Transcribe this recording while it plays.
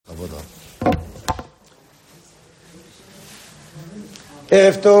כבוד רב.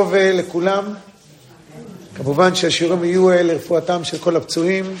 ערב טוב לכולם. כמובן שהשיעורים יהיו לרפואתם של כל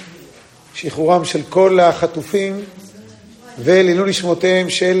הפצועים, שחרורם של כל החטופים ולעילוי נשמותיהם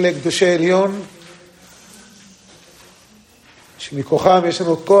של קדושי עליון, שמכוחם יש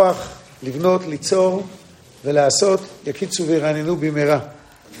לנו כוח לבנות, ליצור ולעשות, יקיצו וירעננו במהרה.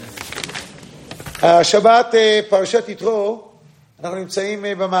 השבת פרשת יתרו, אנחנו נמצאים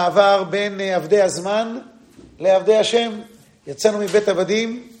במעבר בין עבדי הזמן לעבדי השם. יצאנו מבית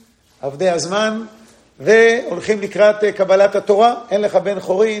עבדים, עבדי הזמן, והולכים לקראת קבלת התורה. אין לך בן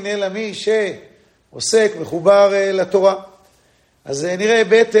חורין אלא מי שעוסק מחובר לתורה. אז נראה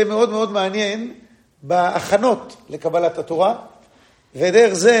היבט מאוד מאוד מעניין בהכנות לקבלת התורה,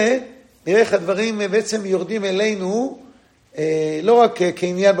 ודרך זה נראה איך הדברים בעצם יורדים אלינו, לא רק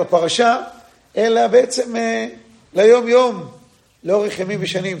כעניין בפרשה, אלא בעצם ליום יום, לאורך ימים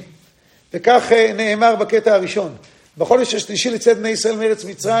ושנים. וכך נאמר בקטע הראשון: בחודש השלישי לצאת בני ישראל מארץ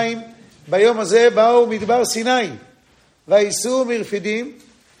מצרים, ביום הזה באו מדבר סיני, וייסעו מרפידים,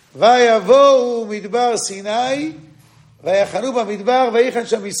 ויבואו מדבר סיני, ויחנו במדבר, ויחן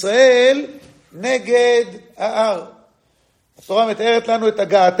שם ישראל נגד ההר. התורה מתארת לנו את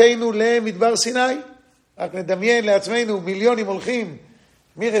הגעתנו למדבר סיני. רק נדמיין לעצמנו, מיליונים הולכים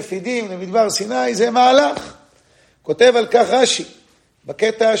מרפידים למדבר סיני, זה מהלך. כותב על כך רש"י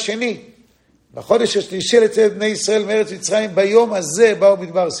בקטע השני: בחודש השלישי לצאת בני ישראל מארץ מצרים, ביום הזה באו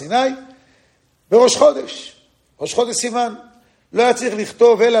מדבר סיני, בראש חודש, ראש חודש סיוון. לא היה צריך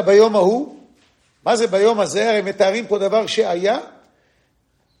לכתוב אלא ביום ההוא. מה זה ביום הזה? הרי מתארים פה דבר שהיה.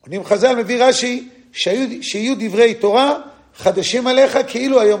 עונים חז"ל, מביא רש"י, שיהיו דברי תורה חדשים עליך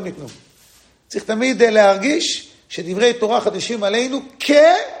כאילו היום ניתנו. צריך תמיד להרגיש שדברי תורה חדשים עלינו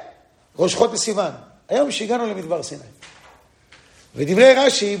כראש חודש סיוון, היום שהגענו למדבר סיני. ודברי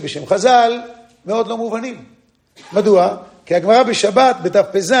רש"י בשם חז"ל מאוד לא מובנים. מדוע? כי הגמרא בשבת בדף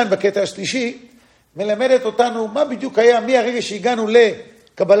פזן בקטע השלישי מלמדת אותנו מה בדיוק היה מהרגע שהגענו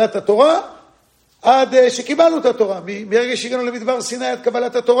לקבלת התורה עד שקיבלנו את התורה, מהרגע שהגענו למדבר סיני עד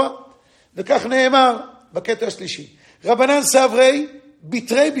קבלת התורה. וכך נאמר בקטע השלישי: רבנן סברי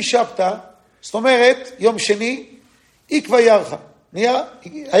ביטרי בשבתא, זאת אומרת יום שני, עקבא ירחא,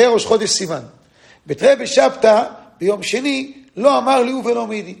 היה ראש חודש סיוון. ביטרי בשבתא, ביום שני, לא אמר לי ולא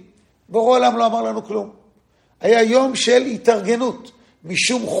מידי. בורא עולם לא אמר לנו כלום. היה יום של התארגנות,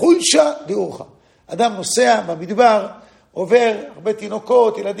 משום חולשה דיורך. אדם נוסע במדבר, עובר הרבה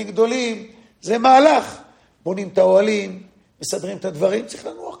תינוקות, ילדים גדולים, זה מהלך. בונים את האוהלים, מסדרים את הדברים, צריך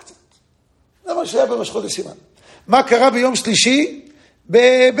לנוח קצת. זה מה שהיה בראש חודש סיוון. מה קרה ביום שלישי?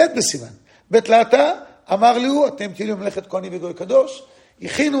 בבית בסיוון. בית להטה אמר לי, אתם תהיו ממלכת כהנים וגוי קדוש.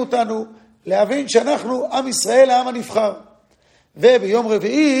 הכינו אותנו להבין שאנחנו עם ישראל, העם הנבחר. וביום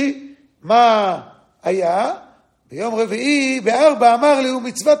רביעי, מה היה? ביום רביעי, ב4 אמר לי, הוא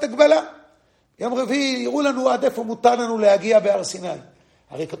מצוות הגבלה. ביום רביעי, יראו לנו עד איפה מותר לנו להגיע בהר סיני.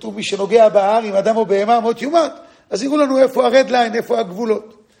 הרי כתוב מי שנוגע בהר, עם אדם או בהמה, מות יומת, אז יראו לנו איפה הרדליין, איפה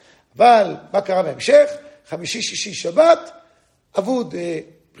הגבולות. אבל מה קרה בהמשך? חמישי, שישי, שבת, עבוד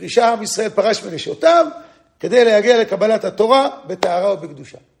פרישה עם ישראל פרש מנשותיו, כדי להגיע לקבלת התורה בטהרה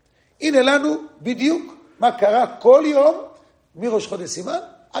ובקדושה. הנה לנו בדיוק מה קרה כל יום, מראש חודש סיוון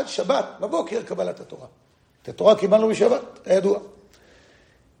עד שבת, בבוקר קבלת התורה. את התורה קיבלנו בשבת, הידוע.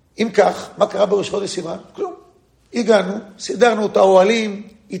 אם כך, מה קרה בראש חודש סיוון? כלום. הגענו, סידרנו את האוהלים,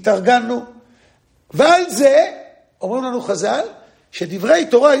 התארגנו, ועל זה אומרים לנו חז"ל, שדברי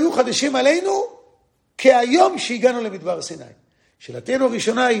תורה היו חדשים עלינו כהיום שהגענו למדבר סיני. שאלתנו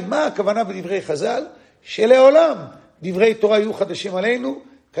הראשונה היא, מה הכוונה בדברי חז"ל? שלעולם דברי תורה היו חדשים עלינו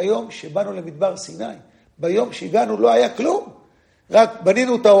כיום שבאנו למדבר סיני. ביום שהגענו לא היה כלום. רק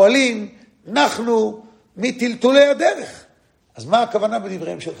בנינו את האוהלים, נחנו מטלטולי הדרך. אז מה הכוונה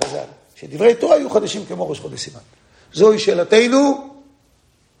בדבריהם של חז"ל? שדברי תורה היו חדשים כמו ראש חודש סיוון. זוהי שאלתנו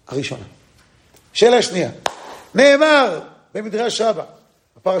הראשונה. שאלה שנייה. נאמר במדרש רבה,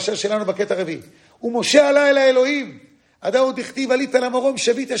 בפרשה שלנו בקטע רביעי: ומשה עלה אל האלוהים, עדהו דכתיב עלית על המרום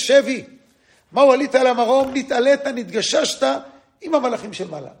שבית השבי. מהו עלית על המרום? נתעלית, נתגששת עם המלאכים של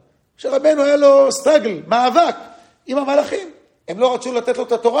מעלה. שרבנו היה לו סטרגל, מאבק עם המלאכים. הם לא רצו לתת לו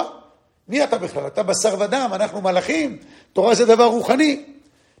את התורה. מי אתה בכלל? אתה בשר ודם, אנחנו מלאכים, תורה זה דבר רוחני.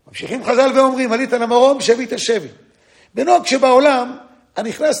 ממשיכים חז"ל ואומרים, עלית על המרום שבית השבי. בנוהג שבעולם,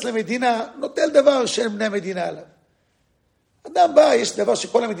 הנכנס למדינה נוטל דבר שאין בני המדינה עליו. אדם בא, יש דבר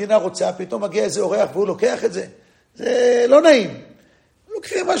שכל המדינה רוצה, פתאום מגיע איזה אורח והוא לוקח את זה. זה לא נעים.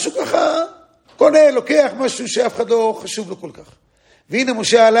 לוקחים משהו ככה, קונה, לוקח משהו שאף אחד לא חשוב לו כל כך. והנה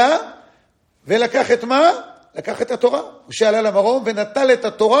משה עלה ולקח את מה? לקח את התורה. משה עלה למרום ונטל את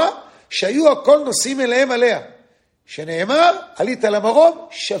התורה שהיו הכל נושאים אליהם עליה. שנאמר, עלית למרום,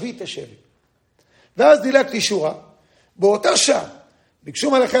 שבית שבי. ואז דילגתי שורה. באותה שעה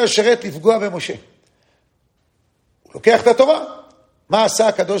ביקשו מלאכי השרת לפגוע במשה. הוא לוקח את התורה. מה עשה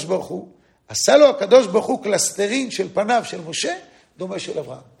הקדוש ברוך הוא? עשה לו הקדוש ברוך הוא קלסטרין של פניו של משה, דומה של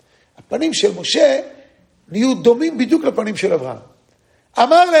אברהם. הפנים של משה נהיו דומים בדיוק לפנים של אברהם.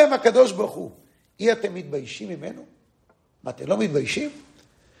 אמר להם הקדוש ברוך הוא, אי אתם מתביישים ממנו? מה, אתם לא מתביישים?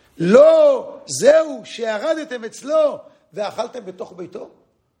 לא, זהו שירדתם אצלו ואכלתם בתוך ביתו.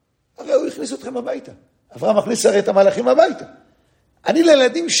 הרי הוא הכניס אתכם הביתה. אברהם מכניס הרי את המלאכים הביתה. אני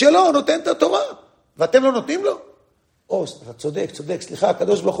לילדים שלו נותן את התורה, ואתם לא נותנים לו? אתה צודק, סליחה,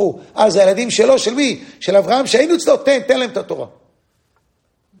 הקדוש ברוך הוא. זה הילדים שלו, של מי? של אברהם, שהיינו אצלו, תן להם את התורה.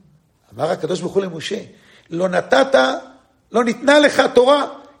 אמר הקדוש ברוך הוא למשה, לא ניתנה לך תורה,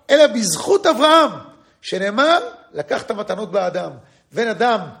 אלא בזכות אברהם, שנאמר, לקחת מתנות באדם. ואין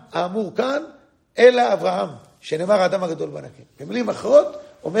אדם האמור כאן, אלא אברהם, שנאמר האדם הגדול בענקים. במילים אחרות,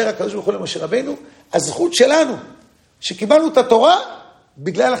 אומר הקדוש ברוך הוא למשה רבנו, הזכות שלנו, שקיבלנו את התורה,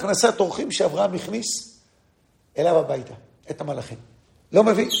 בגלל הכנסת אורחים שאברהם הכניס אליו הביתה, את המלאכים. לא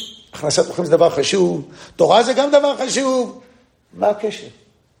מבין. הכנסת אורחים זה דבר חשוב, תורה זה גם דבר חשוב. מה הקשר?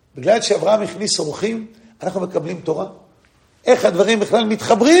 בגלל שאברהם הכניס אורחים, אנחנו מקבלים תורה. איך הדברים בכלל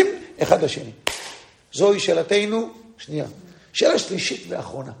מתחברים אחד לשני. זוהי שאלתנו, שנייה. שאלה שלישית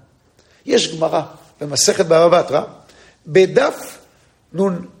ואחרונה. יש גמרא במסכת בבא בתרא, בדף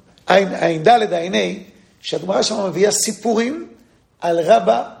ע"ד ע"ה, שהגמרא שם מביאה סיפורים על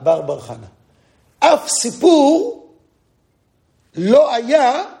רבא בר חנא. אף סיפור לא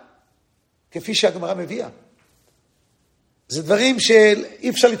היה כפי שהגמרא מביאה. זה דברים שאי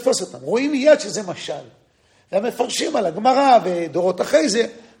אפשר לתפוס אותם. רואים מיד שזה משל. והמפרשים על הגמרא ודורות אחרי זה,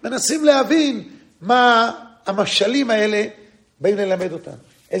 מנסים להבין מה המשלים האלה באים ללמד אותם.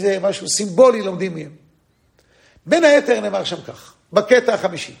 איזה משהו סימבולי לומדים מהם. בין היתר נאמר שם כך, בקטע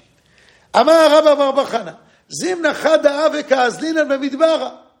החמישי. אמר רבא בר חנא, זימנה חדה וכאזלינן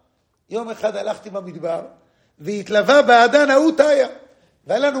במדברה. יום אחד הלכתי במדבר, והתלווה באדן ההוא תאיה.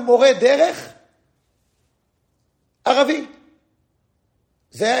 והיה לנו מורה דרך ערבי.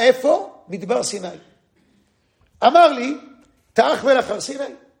 זה היה איפה? מדבר סיני. אמר לי, תאך מלך הר סיני.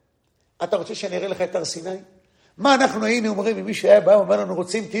 אתה רוצה שאני אראה לך את הר סיני? מה אנחנו היינו אומרים, אם מישהו היה בא, אומר לנו,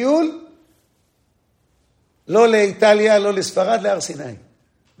 רוצים טיול? לא לאיטליה, לא לספרד, להר סיני.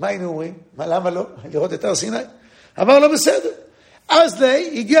 מה היינו אומרים? מה, למה לא? לראות את הר סיני? אמר לו, בסדר. אז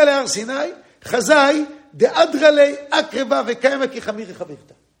לי, הגיע להר סיני, חזאי, דאדרה לי אקרבה וקיימה כי חמירי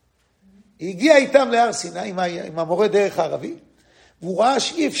חברתה. הגיע איתם להר סיני, עם המורה דרך הערבי, והוא ראה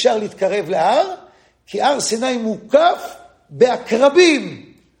שאי אפשר להתקרב להר, כי הר סיני מוקף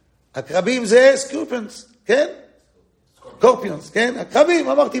בעקרבים. עקרבים זה סקורפיונס, כן? סקורפיונס, כן? עקרבים,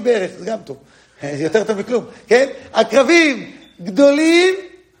 אמרתי בערך, זה גם טוב. זה יותר טוב מכלום, כן? עקרבים גדולים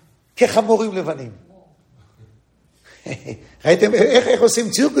כחמורים לבנים. ראיתם איך עושים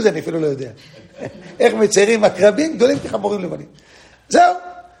ציור כזה? אני אפילו לא יודע. איך מציירים עקרבים גדולים כחמורים לבנים. זהו.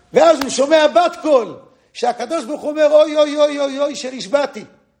 ואז הוא שומע בת קול, שהקדוש ברוך הוא אומר, אוי אוי אוי אוי אוי שנשבעתי.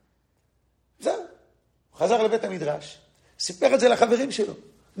 זהו. הוא חזר לבית המדרש, סיפר את זה לחברים שלו.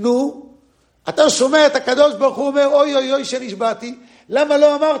 נו, אתה שומע את הקדוש ברוך הוא אומר, אוי אוי אוי שנשבעתי, למה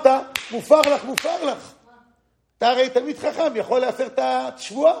לא אמרת, מופר לך, מופר לך? אתה הרי תלמיד חכם, יכול להפר את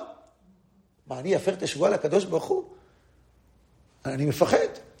השבועה. מה, אני אפר את השבועה לקדוש ברוך הוא? אני מפחד.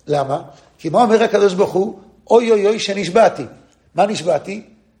 למה? כי מה אומר הקדוש ברוך הוא? אוי אוי אוי שנשבעתי. מה נשבעתי?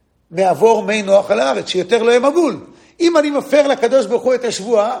 מעבור מי נוח על הארץ, שיותר לא יהיה מבול. אם אני מפר לקדוש ברוך הוא את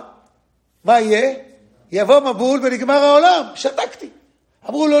השבועה, מה יהיה? יבוא מבול ונגמר העולם. שתקתי.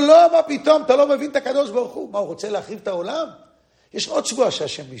 אמרו לו, לא, מה פתאום, אתה לא מבין את הקדוש ברוך הוא. מה, הוא רוצה להחריב את העולם? יש עוד שבועה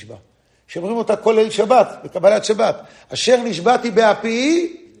שהשם נשבע. שאומרים אותה כל ליל שבת, בקבלת שבת. אשר נשבעתי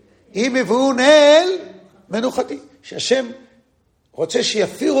באפי, אם יבואו נאל מנוחתי. שהשם רוצה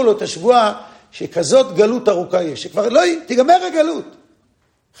שיפירו לו את השבועה, שכזאת גלות ארוכה יש. שכבר לא תיגמר הגלות.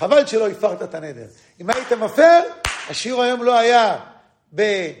 חבל שלא הפרת את הנדר. אם היית מפר, השיר היום לא היה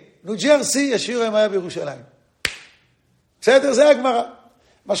בניו ג'רסי, השיר היום היה בירושלים. בסדר? זה הגמרא.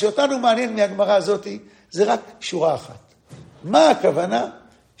 מה שאותנו מעניין מהגמרא הזאת, זה רק שורה אחת. מה הכוונה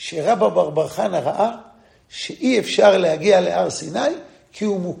שרבא בר חנא ראה שאי אפשר להגיע להר סיני, כי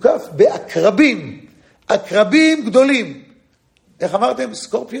הוא מוקף בעקרבים, עקרבים גדולים. איך אמרתם?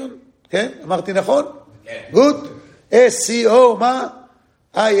 סקורפיון? כן? אמרתי נכון? כן. גוד? S-C-O, מה?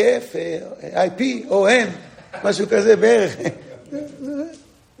 I-F, I-P, O-N, משהו כזה בערך.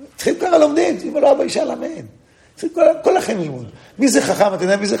 צריכים ככה לומדים, אם לא אבא אישה למד. צריכים כל לכם ללמוד. מי זה חכם? אתה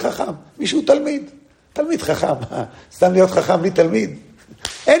יודע מי זה חכם? מישהו תלמיד. תלמיד חכם, סתם להיות חכם בלי תלמיד.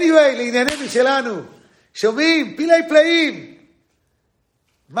 anyway, לענייננו שלנו, שומעים, פילי פלאים.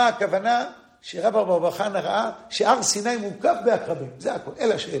 מה הכוונה? שרב בר חנא ראה שהר סיני מוקף בעקרבים. זה הכל,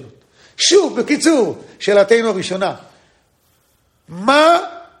 אלה השאלות. שוב, בקיצור, שאלתנו הראשונה. מה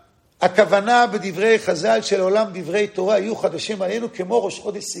הכוונה בדברי חז"ל של עולם דברי תורה יהיו חדשים עלינו כמו ראש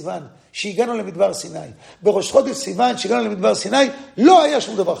חודש סיוון, שהגענו למדבר סיני. בראש חודש סיוון, שהגענו למדבר סיני, לא היה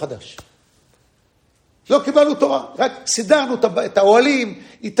שום דבר חדש. לא קיבלנו תורה, רק סידרנו את האוהלים,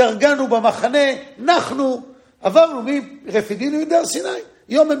 התארגנו במחנה, אנחנו עברנו מרפידים למדבר סיני,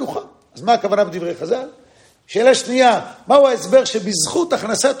 יום מנוחה. אז מה הכוונה בדברי חז"ל? שאלה שנייה, מהו ההסבר שבזכות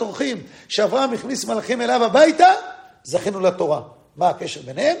הכנסת אורחים שאברהם הכניס מלאכים אליו הביתה, זכינו לתורה. מה הקשר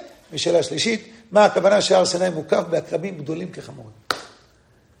ביניהם? ושאלה שלישית, מה הכוונה שהר סיני מוקף בעקרבים גדולים כחמורים?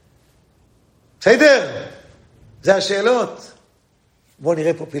 בסדר? זה השאלות. בואו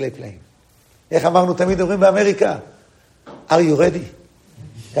נראה פה פילי פלאים. איך אמרנו, תמיד אומרים באמריקה? are you ready?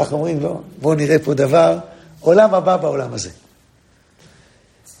 כך אומרים, לא? בואו נראה פה דבר, עולם הבא בעולם הזה.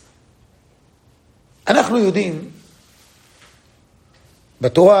 אנחנו יודעים,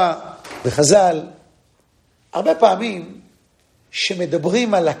 בתורה, בחז"ל, הרבה פעמים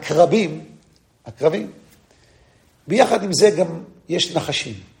שמדברים על הקרבים, ביחד עם זה גם יש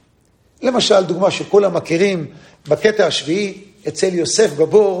נחשים. למשל, דוגמה שכולם מכירים בקטע השביעי, אצל יוסף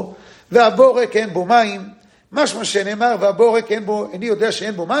בבור, והבור ריק אין בו מים, משמע שנאמר, והבור ריק אין בו, איני יודע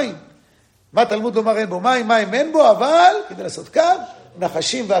שאין בו מים. מה תלמוד לומר אין בו מים? מים אין בו, אבל, כדי לעשות קו,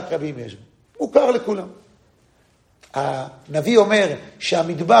 נחשים והקרבים יש בו. מוכר לכולם. הנביא אומר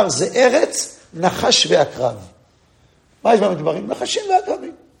שהמדבר זה ארץ, נחש ועקרב. מה יש במדברים? נחשים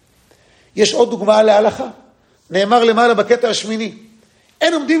ועקרבים. יש עוד דוגמה להלכה. נאמר למעלה בקטע השמיני.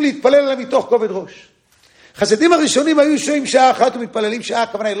 אין עומדים להתפלל עליהם מתוך כובד ראש. חסידים הראשונים היו שוהים שעה אחת ומתפללים שעה,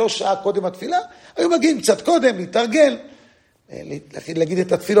 הכוונה היא לא שעה קודם התפילה, היו מגיעים קצת קודם, להתארגל, להגיד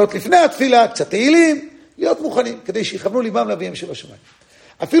את התפילות לפני התפילה, קצת תהילים, להיות מוכנים, כדי שיכוונו ליבם לאביהם שבשמיים.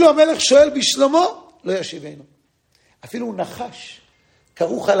 אפילו המלך שואל בשלמה, לא ישיבנו. אפילו נחש,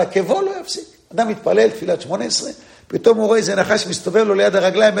 כרוך על עקבו, לא יפסיק. אדם מתפלל תפילת 18, פתאום הוא רואה איזה נחש מסתובב לו ליד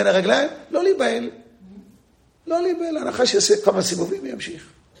הרגליים, בין הרגליים, לא להיבהל. לא להיבהל, הנחש יעשה כמה סיבובים וימשיך.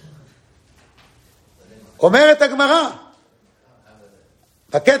 אומרת הגמרא,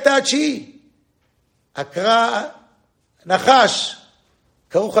 בקטע התשיעי, נחש,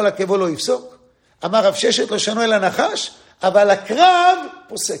 כרוך על עקבו לא יפסוק. אמר רב ששת לא שנו אל הנחש, אבל הקרב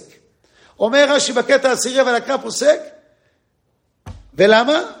פוסק. אומר רש"י בקטע העשירי, אבל הקרב פוסק.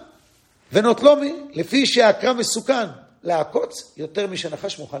 ולמה? ונוטלומי, לפי שהקרב מסוכן לעקוץ יותר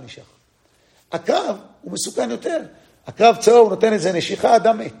משנחש מוכן נשך. הקרב הוא מסוכן יותר. הקרב צהוב נותן איזה נשיכה,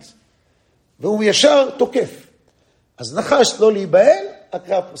 אדם מת. והוא ישר תוקף. אז נחש לא להיבהל,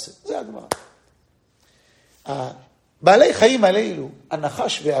 הקרב פוסק. זה הגמרא. בעלי חיים האלו,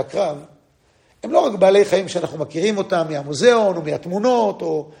 הנחש והקרב, הם לא רק בעלי חיים שאנחנו מכירים אותם מהמוזיאון או מהתמונות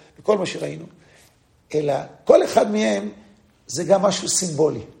או מכל מה שראינו, אלא כל אחד מהם זה גם משהו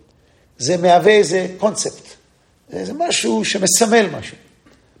סימבולי. זה מהווה איזה קונספט. זה משהו שמסמל משהו.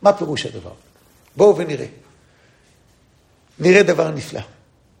 מה פירוש הדבר? בואו ונראה. נראה דבר נפלא.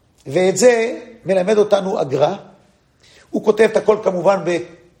 ואת זה מלמד אותנו הגר"א. הוא כותב את הכל כמובן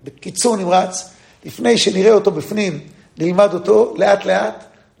בקיצור נמרץ. לפני שנראה אותו בפנים, נלמד אותו לאט לאט,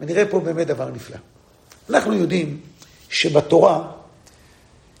 ונראה פה באמת דבר נפלא. אנחנו יודעים שבתורה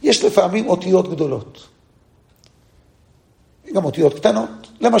יש לפעמים אותיות גדולות. גם אותיות קטנות.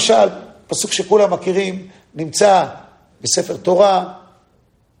 למשל, פסוק שכולם מכירים, נמצא בספר תורה,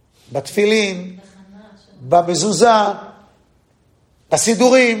 בתפילין, במזוזה,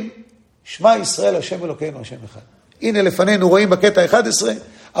 בסידורים, שמע ישראל השם אלוקינו השם אחד. הנה לפנינו רואים בקטע 11,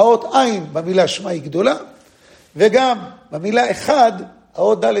 האות עין במילה שמע היא גדולה, וגם במילה אחד,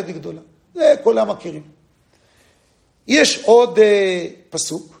 האות ד' היא גדולה. זה כולם מכירים. יש עוד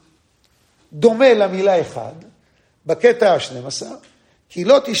פסוק, דומה למילה אחד, בקטע ה-12, כי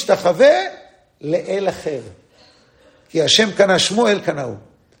לא תשתחווה לאל אחר. כי השם קנה שמו, אל קנאו.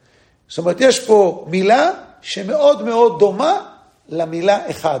 זאת אומרת, יש פה מילה שמאוד מאוד דומה למילה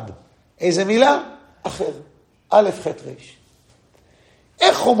אחד. איזה מילה? אחר. א', ח', ר'.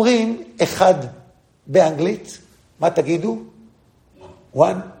 איך אומרים אחד באנגלית? מה תגידו?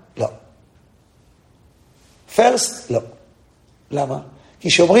 one? לא. first? לא. למה? כי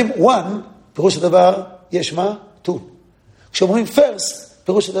כשאומרים one, פירוש הדבר יש מה? two. כשאומרים first,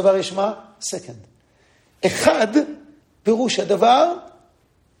 פירוש הדבר יש מה? second. אחד, פירוש הדבר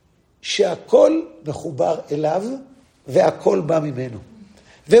שהכל מחובר אליו והכל בא ממנו.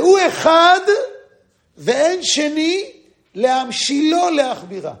 והוא אחד ואין שני להמשילו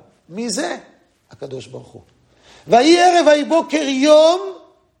להכבירה. מי זה? הקדוש ברוך הוא. ויהי ערב ויהי בוקר יום,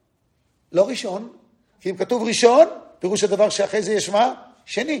 לא ראשון, כי אם כתוב ראשון, פירוש הדבר שאחרי זה יש מה?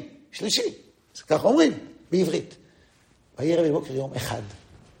 שני, שלישי. זה כך אומרים בעברית. ויהי ערב ויהי בוקר יום אחד.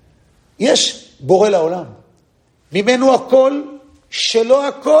 יש בורא לעולם. ממנו הכל, שלו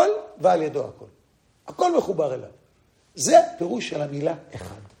הכל, ועל ידו הכל. הכל מחובר אליו. זה פירוש של המילה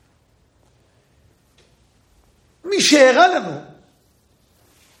אחד. מי שהראה לנו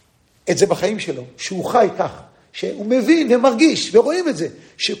את זה בחיים שלו, שהוא חי כך, שהוא מבין ומרגיש, ורואים את זה,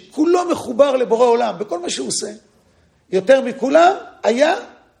 שכולו מחובר לבורא עולם, בכל מה שהוא עושה, יותר מכולם היה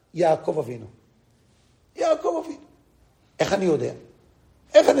יעקב אבינו. יעקב אבינו. איך אני יודע?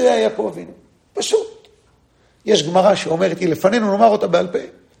 איך אני יודע יעקב אבינו? פשוט. יש גמרא שאומרת, היא לפנינו נאמר אותה בעל פה,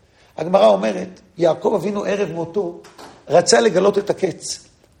 הגמרא אומרת, יעקב אבינו ערב מותו, רצה לגלות את הקץ.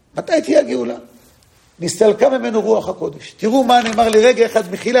 מתי תהיה הגאולה? נסתלקה ממנו רוח הקודש. תראו מה נאמר לי רגע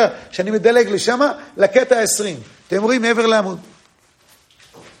אחד מחילה, שאני מדלג לשם, לקטע 20. אתם רואים מעבר לעמוד.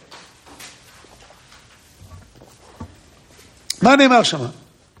 מה נאמר שם?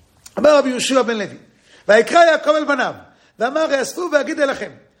 אמר רבי יהושע בן לוי, ויקרא יעקב אל בניו, ואמר יאספו ואגיד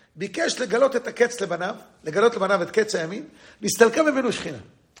אליכם, ביקש לגלות את הקץ לבניו, לגלות לבניו את קץ הימין, נסתלקה ממנו שכינה.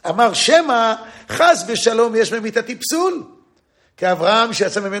 אמר שמא חס ושלום יש ממיתתי פסול, כאברהם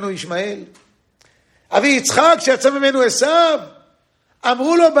שיצא ממנו ישמעאל, אבי יצחק שיצא ממנו עשיו,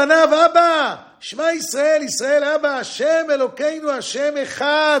 אמרו לו בניו, אבא, שמע ישראל, ישראל אבא, השם אלוקינו השם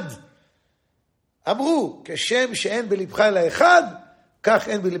אחד. אמרו, כשם שאין בלבך אלא אחד, כך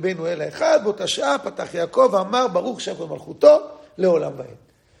אין בלבנו אלא אחד. באותה שעה פתח יעקב ואמר, ברוך שם מלכותו לעולם ועד.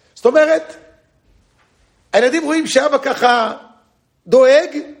 זאת אומרת, הילדים רואים שאבא ככה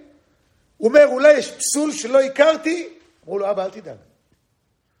דואג, הוא אומר, אולי יש פסול שלא הכרתי, אמרו לו, אבא, אל תדאג.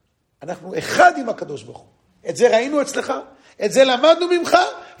 אנחנו אחד עם הקדוש ברוך הוא. את זה ראינו אצלך, את זה למדנו ממך,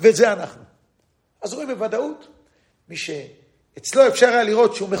 ואת זה אנחנו. אז רואים בוודאות, מי שאצלו אפשר היה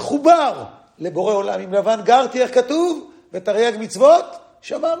לראות שהוא מחובר לבורא עולם, עם לבן גרתי, איך כתוב, ותרי"ג מצוות,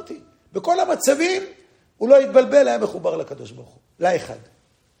 שמרתי. בכל המצבים, הוא לא התבלבל, היה מחובר לקדוש ברוך הוא. לאחד.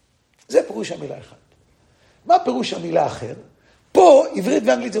 זה פירוש המילה אחד. מה פירוש המילה אחר? פה, עברית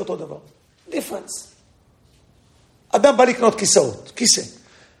ואנגלית זה אותו דבר. דיפרנס. אדם בא לקנות כיסאות, כיסא. הוא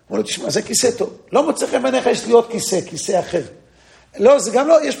אומר לו, תשמע, זה כיסא טוב. לא מוצא חן בעיניך, יש לי עוד כיסא, כיסא אחר. לא, זה גם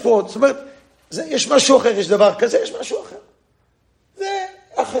לא, יש פה, זאת אומרת, יש משהו אחר, יש דבר כזה, יש משהו אחר. זה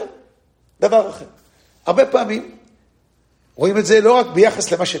אחר, דבר אחר. הרבה פעמים רואים את זה לא רק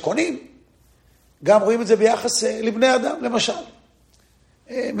ביחס למה שקונים, גם רואים את זה ביחס לבני אדם, למשל.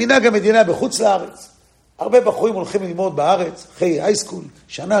 מנהג המדינה בחוץ לארץ. הרבה בחורים הולכים ללמוד בארץ, אחרי הייסקול,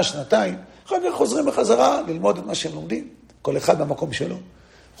 שנה, שנתיים, אחר כך חוזרים בחזרה ללמוד את מה שהם לומדים, כל אחד במקום שלו.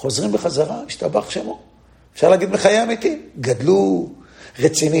 חוזרים בחזרה, השתבח שמו. אפשר להגיד מחיי המתים. גדלו,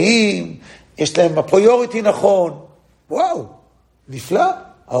 רציניים, יש להם הפריוריטי נכון. וואו, נפלא.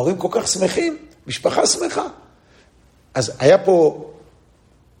 ההורים כל כך שמחים, משפחה שמחה. אז היה פה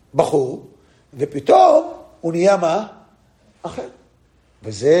בחור, ופתאום הוא נהיה מה? אחר.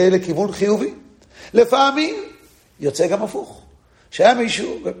 וזה לכיוון חיובי. לפעמים יוצא גם הפוך. שהיה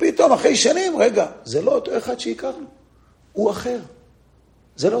מישהו, ופתאום אחרי שנים, רגע, זה לא אותו אחד שהכרנו. הוא אחר.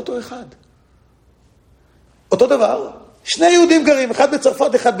 זה לא אותו אחד. אותו דבר, שני יהודים גרים, אחד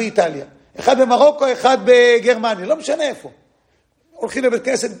בצרפת, אחד באיטליה. אחד במרוקו, אחד בגרמניה, לא משנה איפה. הולכים לבית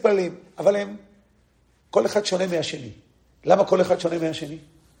כנסת מתפללים, אבל הם, כל אחד שונה מהשני. למה כל אחד שונה מהשני?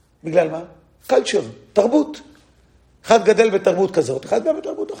 בגלל מה? קלצ'ר, תרבות. אחד גדל בתרבות כזאת, אחד בא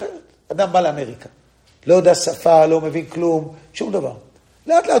בתרבות אחרת. אדם בא לאמריקה, לא יודע שפה, לא מבין כלום, שום דבר.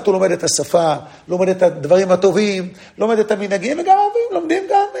 לאט לאט הוא לומד את השפה, לומד את הדברים הטובים, לומד את המנהגים, וגם אוהבים, לומדים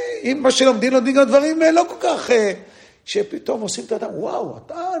גם, אם מה שלומדים, לומדים גם דברים לא כל כך, שפתאום עושים את האדם, וואו,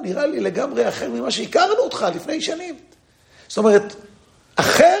 אתה נראה לי לגמרי אחר ממה שהכרנו אותך לפני שנים. זאת אומרת,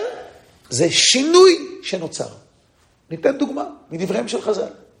 אחר זה שינוי שנוצר. ניתן דוגמה מדבריהם של חז"ל.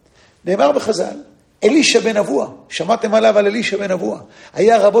 נאמר בחז"ל, אלישע בן אבוה, שמעתם עליו על אלישע בן אבוה,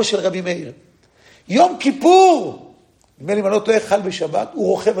 היה רבו של רבי מאיר. יום כיפור, נדמה לי מנות לא יאכל בשבת, הוא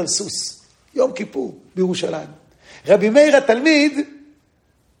רוכב על סוס. יום כיפור בירושלים. רבי מאיר התלמיד,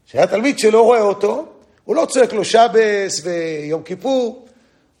 שהיה תלמיד שלא רואה אותו, הוא לא צועק לו שבס ויום כיפור,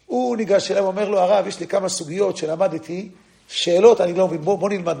 הוא ניגש אליו ואומר לו, הרב, יש לי כמה סוגיות שלמדתי, שאלות, אני לא מבין, בוא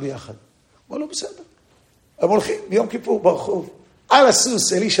נלמד ביחד. הוא אומר לו, בסדר. הם הולכים ביום כיפור ברחוב. על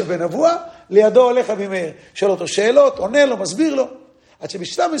הסוס אלישע בן אבוה, לידו הולך רבי מאיר. שואל אותו שאלות, עונה לו, מסביר לו. עד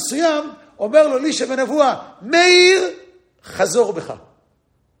שבשלב מסוים, אומר לו אלישע בן אבוה, מאיר, חזור בך.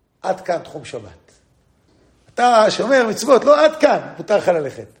 עד כאן תחום שבת. אתה שומר מצוות, לא עד כאן, מותר לך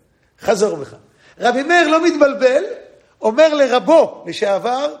ללכת. חזור בך. רבי מאיר לא מתבלבל, אומר לרבו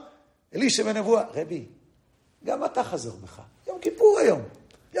לשעבר, אלישע בן נבואה, רבי, גם אתה חזור בך. יום כיפור היום.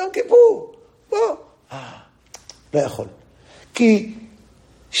 יום כיפור. בוא. לא יכול. כי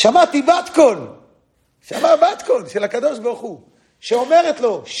שמעתי בת קול. שמע בת קול של הקדוש ברוך הוא. שאומרת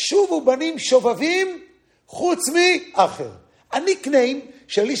לו, שובו בנים שובבים חוץ מאחר. הניקניים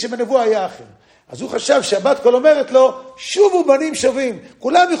של אלישע בן נבואה היה אחר. אז הוא חשב שהבת קול אומרת לו, שובו בנים שווים.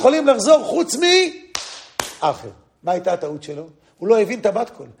 כולם יכולים לחזור חוץ מאחר. מה הייתה הטעות שלו? הוא לא הבין את הבת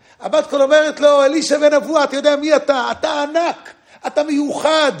קול. הבת קול אומרת לו, אלישע בן נבואה, אתה יודע מי אתה? אתה ענק, אתה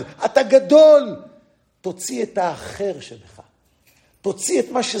מיוחד, אתה גדול. תוציא את האחר שלך. תוציא את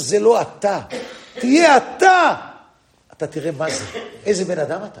מה שזה לא אתה. תהיה אתה. אתה תראה מה זה. איזה בן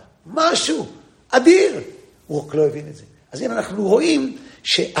אדם אתה. משהו. אדיר. הוא רק לא הבין את זה. אז הנה אנחנו רואים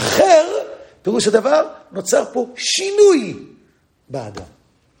שאחר, פירוש הדבר, נוצר פה שינוי באדם.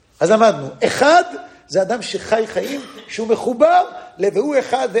 אז למדנו, אחד זה אדם שחי חיים, שהוא מחובר, והוא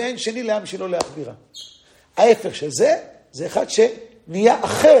אחד ואין שני לעם שלו להחבירה. ההפך של זה, זה אחד שנהיה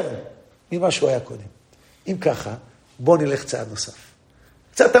אחר ממה שהוא היה קודם. אם ככה, בואו נלך צעד נוסף.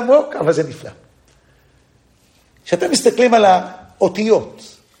 קצת עמוק, אבל זה נפלא. כשאתם מסתכלים על האותיות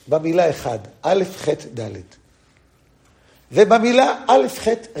במילה אחד, א', ח', ד', ובמילה א', ח',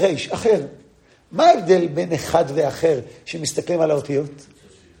 ר', אחר. מה ההבדל בין אחד ואחר שמסתכלים על האותיות?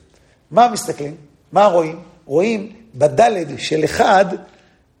 מה מסתכלים? מה רואים? רואים בדלת של אחד,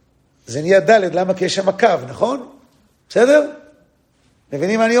 זה נהיה דלת, למה? כי יש שם קו, נכון? בסדר?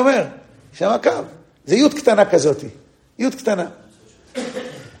 מבינים מה אני אומר? שם קו. זה י' קטנה כזאת. י' קטנה.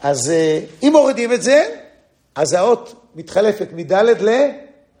 אז אם מורידים את זה, אז האות מתחלפת מדלת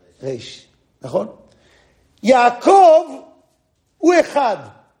לרש. נכון? יעקב הוא אחד.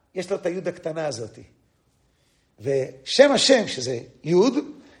 יש לו את הי' הקטנה הזאת. ושם השם, שזה י',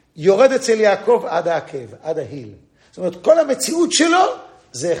 יורד אצל יעקב עד העקב, עד ההיל. זאת אומרת, כל המציאות שלו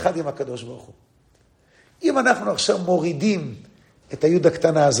זה אחד עם הקדוש ברוך הוא. אם אנחנו עכשיו מורידים את הי'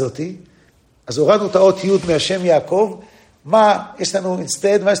 הקטנה הזאת, אז הורדנו את האות י' מהשם יעקב, מה יש לנו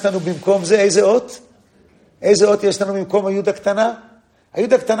instead, מה יש לנו במקום זה? איזה אות? איזה אות יש לנו במקום הי' הקטנה?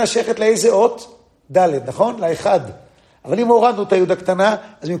 הי' הקטנה שייכת לאיזה אות? ד', נכון? לאחד. אבל אם הורדנו את הי' הקטנה,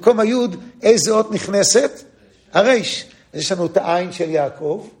 אז במקום הי' איזה אות נכנסת? הרש. אז יש לנו את העין של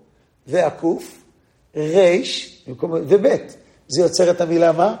יעקב, והקוף, רש, ובית. זה יוצר את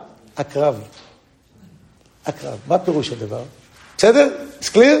המילה מה? הקרב. הקרב. מה פירוש הדבר? בסדר? אז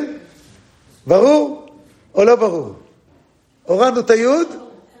קליר? ברור או לא ברור? הורדנו את היוד,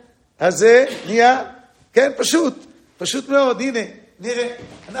 אז זה נהיה, כן, פשוט. פשוט מאוד. הנה, נראה,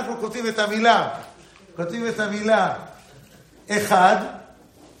 אנחנו כותבים את המילה. כותבים את המילה אחד.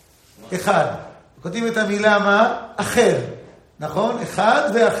 כותבים את המילה מה? אחר. נכון? אחד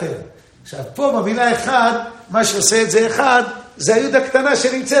ואחר. עכשיו, פה במילה אחד, מה שעושה את זה אחד, זה היוד הקטנה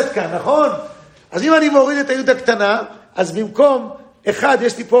שנמצאת כאן, נכון? אז אם אני מוריד את היוד הקטנה, אז במקום אחד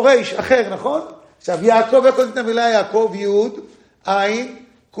יש לי פה רש, אחר, נכון? עכשיו, יעקב, איך כותבים את המילה יעקב? יוד, עין,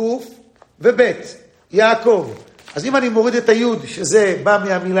 קוף ובית. יעקב. אז אם אני מוריד את היוד, שזה בא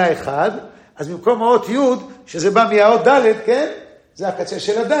מהמילה אחד, אז במקום האות יוד, שזה בא מהאות ד', כן? זה הקצה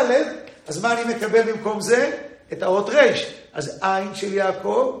של הד', אז מה אני מקבל במקום זה? את האות רש. אז עין של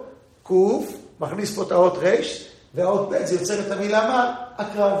יעקב, קוף, מכניס פה את האות רש, והאות ב' זה יוצר את המילה מה?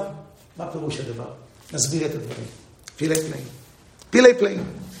 הקרב. מה פירוש הדבר? נסביר את הדברים. פילי פלאים. פילי פלאים.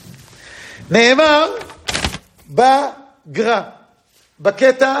 נאמר בגר"א,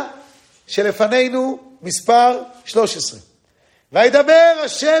 בקטע שלפנינו מספר 13. וידבר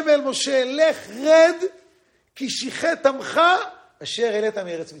השם אל משה, לך רד, כי שיחת עמך אשר העלית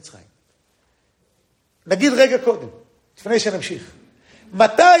מארץ מצרים. נגיד רגע קודם, לפני שנמשיך.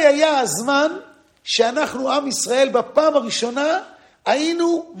 מתי היה הזמן שאנחנו, עם ישראל, בפעם הראשונה,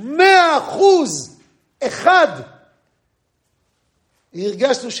 היינו 100% אחד?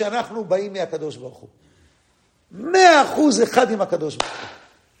 הרגשנו שאנחנו באים מהקדוש ברוך הוא. 100% אחד עם הקדוש ברוך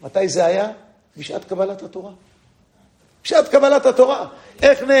הוא. מתי זה היה? בשעת קבלת התורה. בשעת קבלת התורה.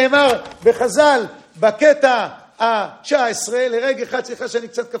 איך נאמר בחז"ל, בקטע ה-19, לרגע אחד, סליחה שאני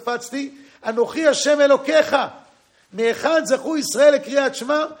קצת קפצתי, אנוכי השם אלוקיך, מאחד זכו ישראל לקריאת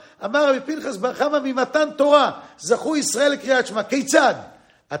שמע, אמר רבי פנחס בר חמא ממתן תורה, זכו ישראל לקריאת שמע. כיצד?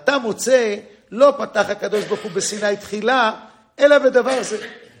 אתה מוצא, לא פתח הקדוש ברוך הוא בסיני תחילה, אלא בדבר זה.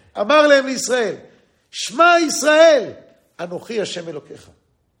 אמר להם לישראל, שמע ישראל, אנוכי השם אלוקיך.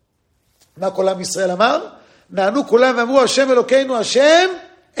 מה כל עם ישראל אמר? נענו כולם ואמרו, השם אלוקינו, השם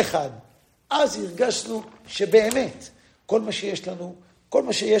אחד. אז הרגשנו שבאמת, כל מה שיש לנו, כל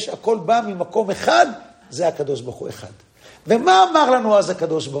מה שיש, הכל בא ממקום אחד, זה הקדוש ברוך הוא אחד. ומה אמר לנו אז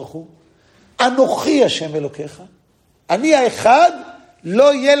הקדוש ברוך הוא? אנוכי השם אלוקיך, אני האחד,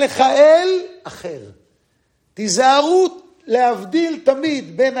 לא יהיה לך אל אחר. תיזהרו להבדיל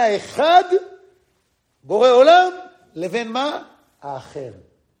תמיד בין האחד, בורא עולם, לבין מה? האחר,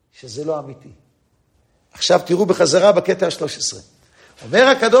 שזה לא אמיתי. עכשיו תראו בחזרה בקטע ה-13. אומר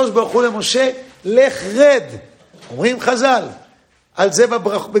הקדוש ברוך הוא למשה, לך רד. אומרים חז"ל, על זה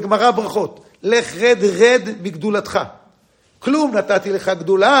בגמרא ברכות, לך רד מגדולתך. כלום נתתי לך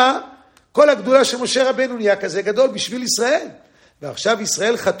גדולה, כל הגדולה של משה רבנו נהיה כזה גדול בשביל ישראל. ועכשיו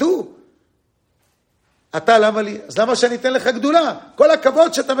ישראל חטאו. אתה למה לי? אז למה שאני אתן לך גדולה? כל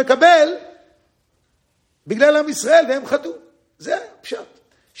הכבוד שאתה מקבל, בגלל עם ישראל, והם חטאו. זה פשט.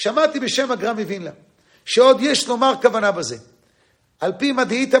 שמעתי בשם הגר"א מווילנה, שעוד יש לומר כוונה בזה. על פי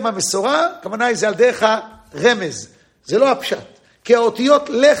מדעית המסורה, כוונה היא זה על דרך הרמז. זה לא הפשט. כי האותיות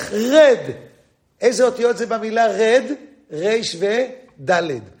לך רד. איזה אותיות זה במילה רד? ריש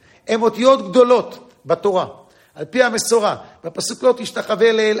ודלת. הן אותיות גדולות בתורה. על פי המסורה. בפסוק לא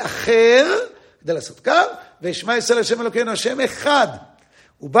תשתחווה לאל אחר, כדי לעשות קו, ושמע ישראל השם אלוקינו השם אחד.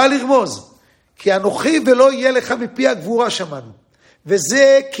 הוא בא לרמוז. כי אנוכי ולא יהיה לך מפי הגבורה שמענו.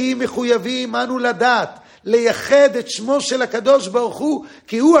 וזה כי מחויבים אנו לדעת, לייחד את שמו של הקדוש ברוך הוא,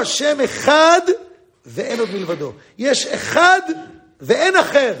 כי הוא השם אחד ואין עוד מלבדו. יש אחד ואין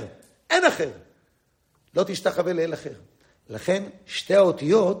אחר. אין אחר. לא תשתחווה לאל אחר. לכן שתי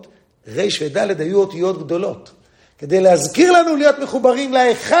האותיות, ריש ודלת, היו אותיות גדולות. כדי להזכיר לנו להיות מחוברים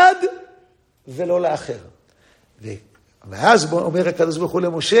לאחד ולא לאחר. ואז אומר הקדוש ברוך הוא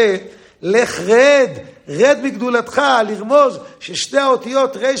למשה, לך רד מגדולתך, לרמוז ששתי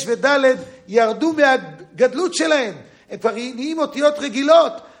האותיות ריש ודלת ירדו מהגדלות שלהם. הם כבר נהיים אותיות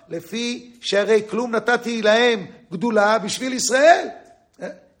רגילות, לפי שהרי כלום נתתי להם גדולה בשביל ישראל.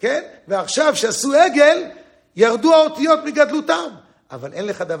 כן? ועכשיו שעשו עגל, ירדו האותיות מגדלותם. אבל אין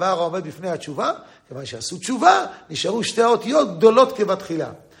לך דבר העומד בפני התשובה, כיוון שעשו תשובה, נשארו שתי האותיות גדולות כבתחילה.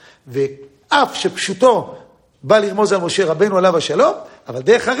 ואף שפשוטו בא לרמוז על משה רבנו עליו השלום, אבל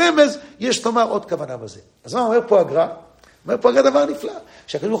דרך הרמז יש לומר עוד כוונה בזה. אז מה אומר פה הגר"א? אומר פה הגר"א דבר נפלא.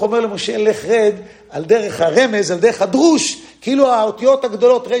 שהקדוש ברוך הוא אומר למשה לך רד על דרך הרמז, על דרך הדרוש, כאילו האותיות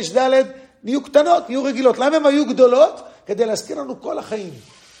הגדולות ריש דלת נהיו קטנות, נהיו רגילות. למה הן היו גדולות? כדי להזכיר לנו כל החיים.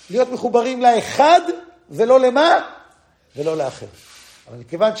 להיות מחוברים לאחד ולא למה? ולא לאחר. אבל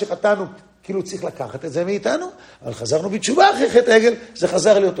מכיוון שחטאנו, כאילו צריך לקחת את זה מאיתנו, אבל חזרנו בתשובה אחרי חטא העגל, זה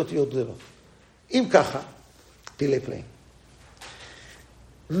חזר להיות אותיות גדולות. אם ככה, פילי פלאים.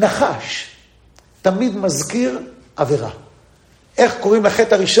 נחש תמיד מזכיר עבירה. איך קוראים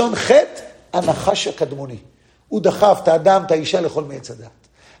לחטא הראשון? חטא הנחש הקדמוני. הוא דחף את האדם, את האישה לכל מעץ הדעת.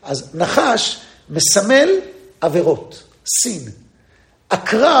 אז נחש מסמל עבירות, סין.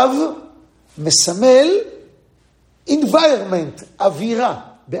 הקרב מסמל environment, אווירה,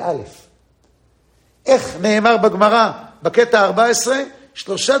 באלף. איך נאמר בגמרא, בקטע 14,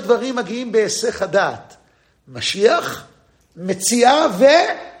 3 דברים מגיעים בהיסח הדעת. משיח, מציאה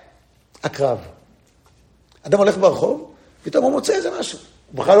והקרב. אדם הולך ברחוב, פתאום הוא מוצא איזה משהו.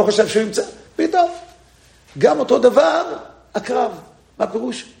 הוא בכלל לא חשב שהוא ימצא, פתאום. גם אותו דבר, הקרב. מה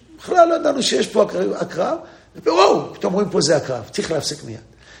פירוש? בכלל לא ידענו שיש פה הקרב, פתאום רואים פה זה הקרב. צריך להפסיק מיד.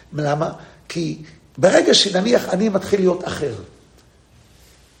 למה? כי ברגע שנניח אני מתחיל להיות אחר,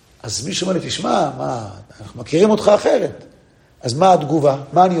 אז מישהו אומר לי, תשמע, מה, אנחנו מכירים אותך אחרת. אז מה התגובה?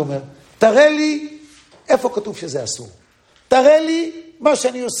 מה אני אומר? תראה לי איפה כתוב שזה אסור. תראה לי מה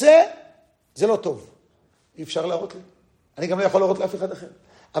שאני עושה, זה לא טוב. אי אפשר להראות לי. אני גם לא יכול להראות לאף אחד אחר.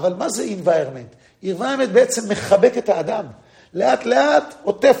 אבל מה זה environment? environment בעצם מחבק את האדם. לאט לאט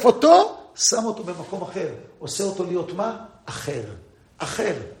עוטף אותו, שם אותו במקום אחר. עושה אותו להיות מה? אחר.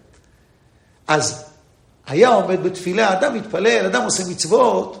 אחר. אז היה עומד בתפילה, אדם מתפלל, אדם עושה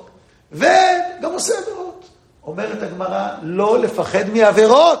מצוות, וגם עושה עבירות. אומרת הגמרא, לא לפחד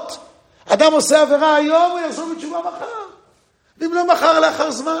מעבירות. אדם עושה עבירה היום, הוא יחזור בתשובה מחר. ואם לא מחר,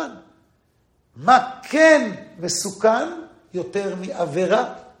 לאחר זמן. מה כן מסוכן יותר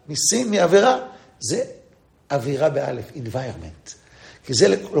מעבירה, מסין, מעבירה? זה אווירה באלף, environment. כי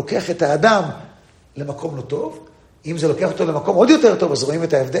זה לוקח את האדם למקום לא טוב. אם זה לוקח אותו למקום עוד יותר טוב, אז רואים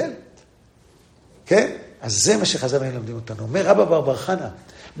את ההבדל. כן? אז זה מה שחז"ל מלמדים אותנו. אומר רבא בר חנא,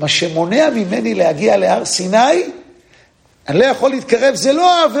 מה שמונע ממני להגיע להר סיני, אני לא יכול להתקרב, זה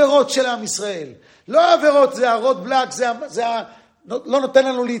לא העבירות של עם ישראל. לא העבירות, זה הרות בלק, לא נותן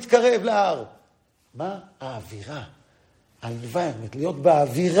לנו להתקרב להר. מה? האווירה. ה-environment, להיות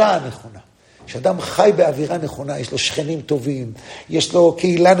באווירה הנכונה. כשאדם חי באווירה נכונה, יש לו שכנים טובים, יש לו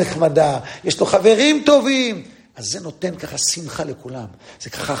קהילה נחמדה, יש לו חברים טובים. אז זה נותן ככה שמחה לכולם. זה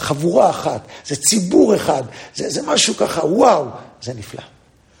ככה חבורה אחת, זה ציבור אחד, זה משהו ככה, וואו, זה נפלא.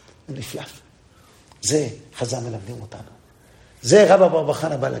 זה נפלא. זה חז"ל מלמדים אותנו. זה רבא בר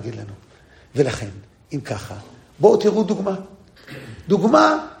חנא בא להגיד לנו. ולכן, אם ככה, בואו תראו דוגמה.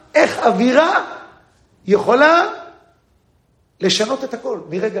 דוגמה איך אווירה יכולה לשנות את הכל,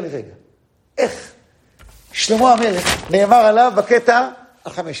 מרגע לרגע. איך? שלמה המלך, נאמר עליו בקטע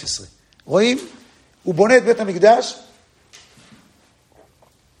ה-15. רואים? הוא בונה את בית המקדש,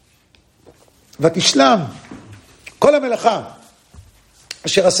 ותשלם כל המלאכה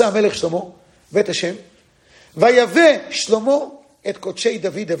אשר עשה המלך שלמה, בית השם, ויבא שלמה את קודשי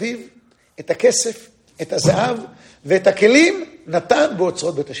דוד אביו, את הכסף, את הזהב, ואת הכלים נתן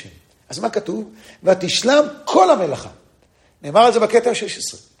באוצרות בית השם. אז מה כתוב? ותשלם כל המלאכה. נאמר על זה בקטע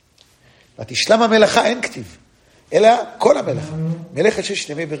ה-16. ותשלם המלאכה אין כתיב, אלא כל המלאכה. מלאכת 6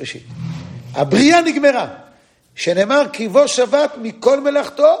 ימי בראשית. הבריאה נגמרה, שנאמר כי בו שבת מכל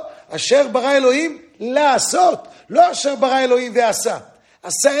מלאכתו, אשר ברא אלוהים לעשות. לא אשר ברא אלוהים ועשה.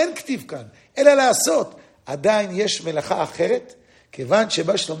 עשה אין כתיב כאן, אלא לעשות. עדיין יש מלאכה אחרת, כיוון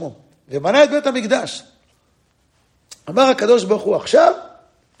שבא שלמה ומנה את בית המקדש. אמר הקדוש ברוך הוא עכשיו,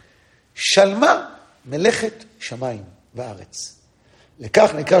 שלמה מלאכת שמיים וארץ.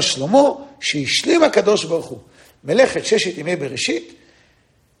 לכך נקרא שלמה שהשלים הקדוש ברוך הוא מלאכת 6 ימי בראשית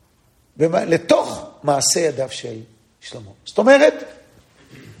לתוך מעשה ידיו של שלמה. זאת אומרת,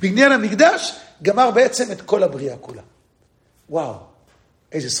 בניין המקדש גמר בעצם את כל הבריאה כולה. וואו,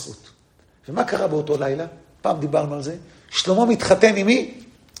 איזה זכות. ומה קרה באותו לילה? פעם דיברנו על זה. שלמה מתחתן עם מי?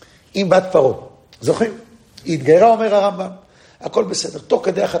 עם בת פרעה. זוכרים? היא התגיירה, אומר הרמב"ם. הכל בסדר. תוך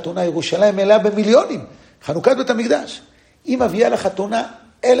כדי החתונה ירושלים מלאה במיליונים. חנוכת בית המקדש. היא מביאה לחתונה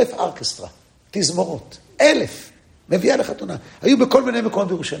 1,000 אורקסטרה, תזמורות. 1,000 מביאה לחתונה. היו בכל מיני מקומות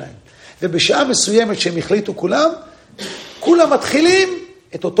בירושלים. ובשעה מסוימת שהם החליטו כולם מתחילים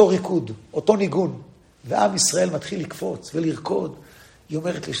את אותו ריקוד, אותו ניגון. ועם ישראל מתחיל לקפוץ ולרקוד. היא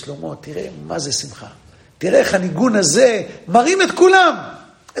אומרת לשלמה, תראה מה זה שמחה. תראה איך הניגון הזה מרים את כולם.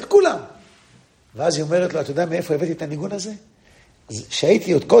 את כולם. ואז היא אומרת לו, אתה יודע מאיפה הבאתי את הניגון הזה? אז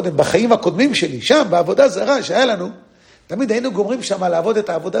שהייתי עוד קודם, בחיים הקודמים שלי, שם, בעבודה זרה שהיה לנו, תמיד היינו גומרים שם לעבוד את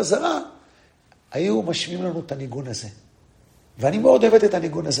העבודה זרה, היו משמיעים לנו את הניגון הזה. ואני מאוד אוהבת את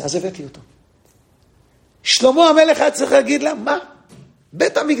הניגון הזה, אז הבאתי אותו. שלמה המלך היה צריך להגיד לה, מה?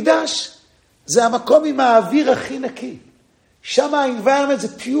 בית המקדש זה המקום עם האוויר הכי נקי. שם ה-environment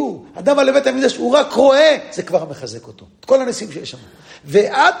זה פיור. אדם על בית המקדש, הוא רק רואה, זה כבר מחזק אותו. את כל הניסים שיש שם.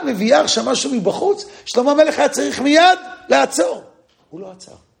 ואת מביאה שם משהו מבחוץ, שלמה המלך היה צריך מיד לעצור. הוא לא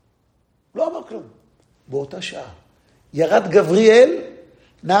עצר. לא אמר כלום. באותה שעה. ירד גבריאל,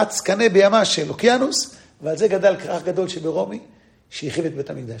 נעץ קנה בימה של אוקיינוס, ועל זה גדל כרך גדול שברומי, שהרחיב את בית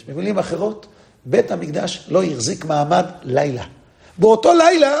המקדש. במילים אחרות, בית המקדש לא יחזיק מעמד לילה. באותו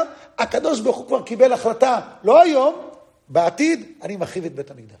לילה, הקדוש ברוך הוא כבר קיבל החלטה, לא היום, בעתיד, אני מרחיב את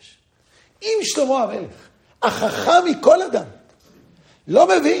בית המקדש. אם שלמה המלך, החכם מכל אדם, לא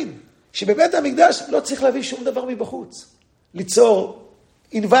מבין שבבית המקדש לא צריך להביא שום דבר מבחוץ. ליצור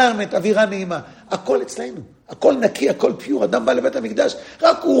environment, אווירה נעימה. הכל אצלנו. הכל נקי, הכל פיור. אדם בא לבית המקדש,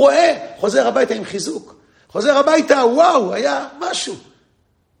 רק הוא רואה, חוזר הביתה עם חיזוק. חוזר הביתה, וואו, היה משהו.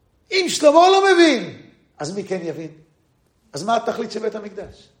 אם שלמה לא מבין, אז מי כן יבין? אז מה התכלית של בית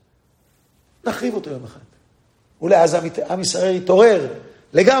המקדש? נחריב אותו יום אחד. אולי אז עם ישראל יתעורר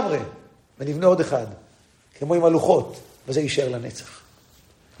לגמרי, ונבנה עוד אחד, כמו עם הלוחות, וזה יישאר לנצח.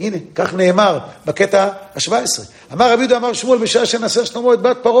 הנה, כך נאמר בקטע ה-17. אמר רבי יהודה אמר שמואל, בשעה שנשא שלמה את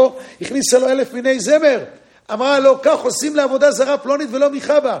בת פרעה, הכניסה לו 1,000 מיני זמר. אמרה לו, כך עושים לעבודה זרה פלונית ולא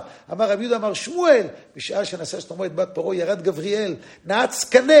מיכה. אמר רבי יהודה אמר שמואל, בשעה שנשא שלמה את בת פרעה, ירד גבריאל, נעץ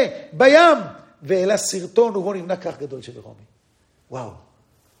קנה בים, והעלה סרטון ובו נבנה כך גדול שברומי. וואו,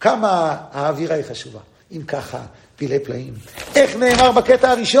 כמה האווירה היא חשובה. אם ככה, פילי פלאים. איך נאמר בקטע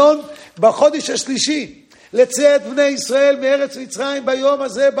הראשון? בחודש השלישי, לצאת בני ישראל מארץ מצרים, ביום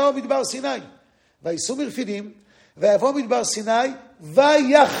הזה באו מדבר סיני. ויסעו מרפידים, ויבואו מדבר סיני,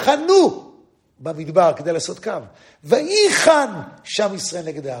 ויחנו במדבר כדי לעשות קו. ויחן שם ישראל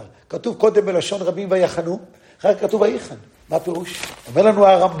נגד ההר. כתוב קודם בלשון רבים ויחנו, אחר כתוב ויחן. מה הפירוש? אומר לנו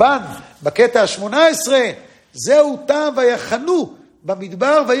הרמב"ן, בקטע ה-18, זהו טעם ויחנו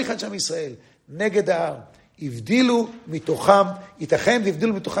במדבר ויחן שם ישראל. נגד ההר. הבדילו מתוכם, ייתכן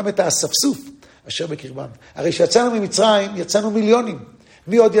והבדילו מתוכם את האספסוף אשר בקרבם. הרי שיצאנו ממצרים, יצאנו מיליונים.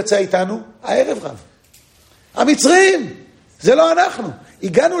 מי עוד יצא איתנו? הערב רב. המצרים, זה לא אנחנו.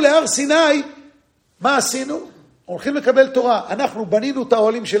 הגענו להר סיני, מה עשינו? הולכים לקבל תורה. אנחנו בנינו את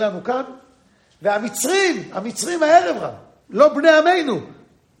העולים שלנו כאן, והמצרים הערב רב, לא בני עמנו,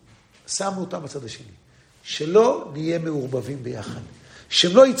 שמנו אותם בצד השני. שלא נהיה מעורבבים ביחד.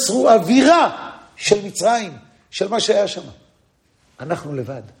 שהם לא ייצרו אווירה של מצרים, של מה שהיה שם. אנחנו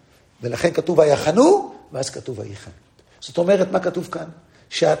לבד. ולכן כתוב ויחנו, ואז כתוב ויחן. זאת אומרת, מה כתוב כאן?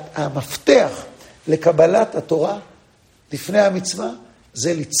 שהמפתח לקבלת התורה לפני המצווה,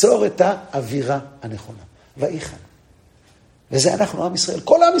 זה ליצור את האווירה הנכונה. ואיכן. וזה אנחנו, עם ישראל.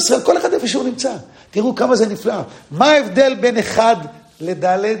 כל עם ישראל, כל אחד איפה שהוא נמצא. תראו כמה זה נפלא. מה ההבדל בין אחד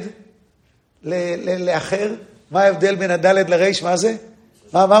לדלת לאחר? מה ההבדל בין הדלת לריש? מה זה?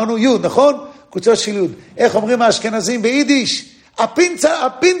 מה אמרנו? יוד, נכון? קוצות של יוד. איך אומרים האשכנזים ביידיש?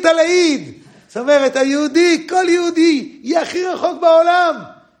 הפינטה לעיד. זאת אומרת, היהודי, כל יהודי, יהיה הכי רחוק בעולם.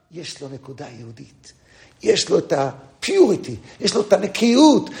 יש לו נקודה יהודית. יש לו את הפיוריטי, יש לו את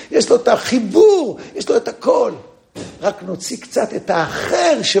הנקיות, יש לו את החיבור, יש לו את הכל. רק נוציא קצת את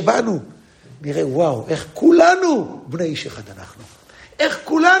האחר שבנו. נראה, וואו, איך כולנו בני איש אחד אנחנו. איך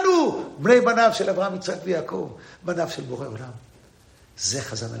כולנו בני בניו של אברהם, יצחק ויעקב, בניו של בורא עולם. זה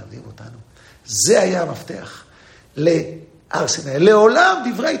חז"ל מלמדים אותנו. זה היה המפתח להר סיני.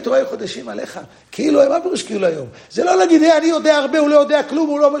 לעולם דברי תורה חודשים עליך. כאילו, מה פירוש כאילו היום? זה לא להגיד, אני יודע הרבה, הוא לא יודע כלום,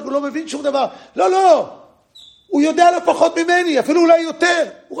 הוא לא מבין שום דבר. לא, לא. הוא יודע לא פחות ממני, אפילו אולי יותר.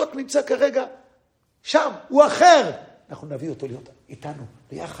 הוא רק נמצא כרגע שם, הוא אחר. אנחנו נביא אותו להיות איתנו,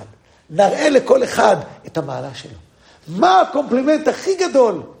 ביחד. נראה לכל אחד את המעלה שלו. מה הקומפלימנט הכי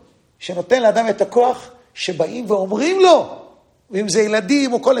גדול שנותן לאדם את הכוח שבאים ואומרים לו, ואם זה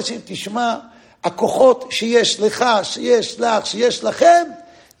ילדים או כל אנשים, תשמע, הכוחות שיש לך, שיש לך, שיש לכם,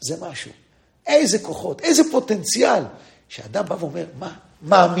 זה משהו. איזה כוחות, איזה פוטנציאל, שאדם בא ואומר, מה,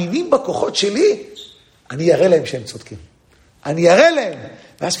 מאמינים בכוחות שלי? אני אראה להם שהם צודקים. אני אראה להם.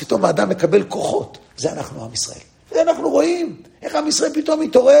 ואז פתאום האדם מקבל כוחות. זה אנחנו עם ישראל. זה אנחנו רואים. איך עם ישראל פתאום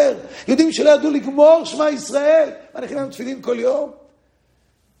מתעורר. יודעים שלא ידעו לגמור שמע ישראל. מניחים להם תפילין כל יום.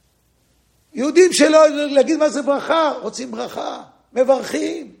 יהודים שלא להגיד מה זה ברכה. רוצים ברכה.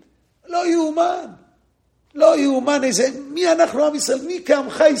 מברכים. לא יאומן. לא יאומן איזה. מי אנחנו עם ישראל? מי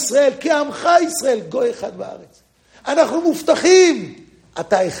כעמך ישראל? כעמך ישראל. גוי אחד בארץ. אנחנו מובטחים.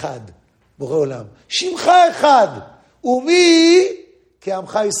 אתה אחד. בורא עולם. שמך אחד. ומי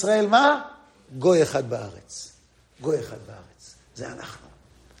כעמך ישראל מה? גוי אחד בארץ. גוי אחד בארץ. זה אנחנו.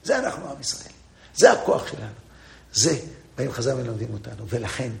 זה אנחנו עם ישראל. זה הכוח שלנו. זה, באים חז"ל מלמדים אותנו.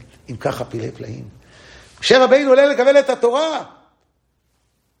 ולכן, אם ככה פילי פלאים. משה רבינו עולה לקבל את התורה.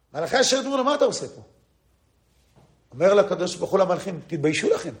 מלאכי אשר ידעו לו, מה אתה עושה פה? אומר לקדוש ברוך הוא למלאכים, תתביישו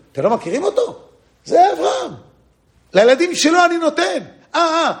לכם. אתם לא מכירים אותו? זה אברהם. לילדים שלו אני נותן.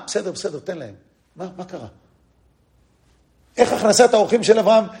 בסדר, תן להם. מה קרה? איך הכנסת האורחים של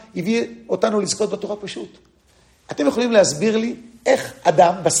אברהם הביא אותנו לזכות בתורה פשוט? אתם יכולים להסביר לי איך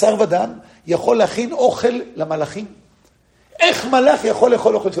אדם, בשר ודם, יכול להכין אוכל למלאכים? איך מלאך יכול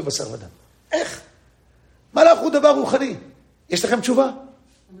לאכול אוכל של בשר ודם? איך? מלאך הוא דבר רוחני. יש לכם תשובה? הם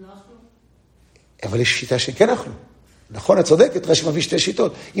לא אכלו. אבל יש שיטה שהם כן אכלו. נכון, את צודקת, רש"י מביא שתי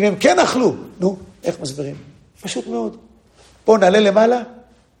שיטות. אם הם כן אכלו, נו, איך מסבירים? פשוט מאוד. פה נעלה למעלה,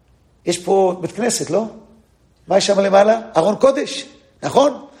 יש פה בית כנסת, לא? מה יש שם למעלה? ארון קודש,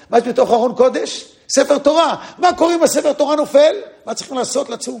 נכון? מה יש בתוך ארון קודש? ספר תורה. מה קורה אם הספר תורה נופל? מה צריכים לעשות?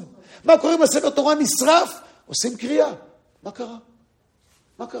 לצום. מה קורה אם הספר תורה נשרף? עושים קריאה. מה קרה?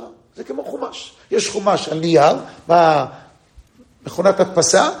 מה קרה? זה כמו חומש. יש חומש על נייר, במכונת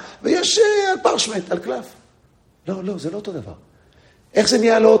הדפסה, ויש על פרשמנט, על קלף. לא, זה לא אותו דבר. איך זה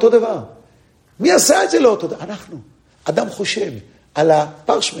נהיה לא אותו דבר? מי עשה את זה לא אותו דבר? אנחנו. אדם חושב על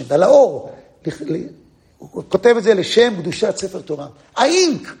הפרשמנט, על האור. הוא כותב את זה לשם קדושת ספר תורה.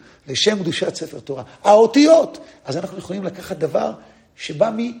 האינק לשם קדושת ספר תורה. האותיות. אז אנחנו יכולים לקחת דבר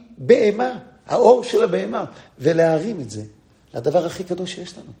שבא מבהמה, האור של הבהמה, ולהרים את זה לדבר הכי קדוש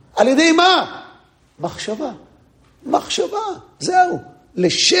שיש לנו. על ידי מה? מחשבה. זהו.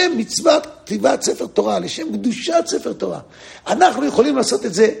 לשם מצוות כתיבת ספר תורה, לשם קדושת ספר תורה. אנחנו יכולים לעשות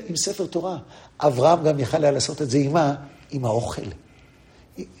את זה עם ספר תורה. אברהם גם יכל היה לעשות את זה עם האוכל.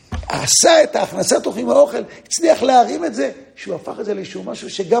 עשה את ההכנסת אוכל עם האוכל, הצליח להרים את זה, שהוא הפך את זה לאיזשהו משהו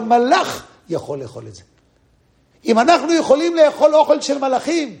שגם מלאך יכול לאכול את זה. אם אנחנו יכולים לאכול אוכל של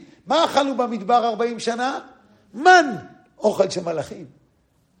מלאכים, מה אכלנו במדבר 40 שנה? מן אוכל של מלאכים.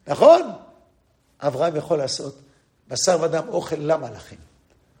 נכון? אברהם יכול לעשות בשר ודם אוכל למלאכים.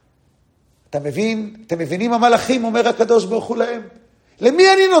 אתם מבינים המלאכים, אומר הקדוש ברוך הוא להם?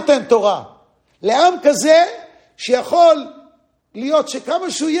 למי אני נותן תורה? לעם כזה שיכול להיות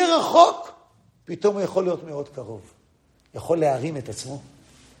שכמה שהוא יהיה רחוק, פתאום הוא יכול להיות מאוד קרוב. יכול להרים את עצמו.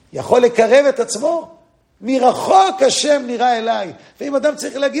 יכול לקרב את עצמו. מרחוק השם נראה אליי. ואם אדם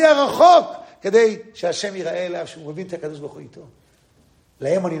צריך להגיע רחוק, כדי שהשם יראה אליו, שהוא מבין את הקדוש ברוך הוא איתו.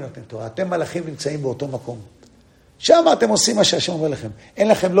 להם אני נותן תורה. אתם מלאכים נמצאים באותו מקום. שם אתם עושים מה שהשם אומר לכם. אין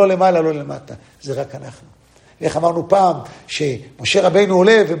לכם לא למעלה, לא למטה. זה רק אנחנו. ואיך אמרנו פעם, שמשה רבינו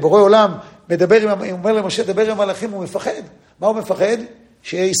עולה ובורא עולם אומר למשה, דבר עם המלאכים, הוא מפחד. מה הוא מפחד?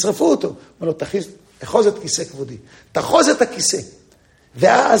 שישרפו אותו. הוא אומר לו, תחוז את כיסא כבודי. תחוז את הכיסא.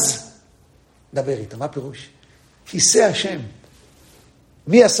 ואז דבר איתה. מה פירוש? כיסא השם.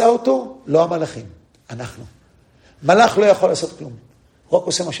 מי עשה אותו? לא המלאכים. אנחנו. מלאך לא יכול לעשות כלום. הוא רק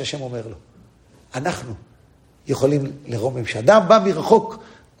עושה מה שהשם אומר לו. אנחנו יכולים לרומם. כשאדם בא מרחוק,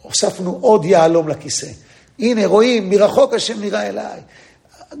 הוספנו עוד יעלום לכיסא. הנה, רואים, מרחוק השם נראה אליי.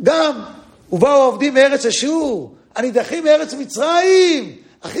 גם, ובאו העובדים מארץ אשור, הנידחים מארץ מצרים,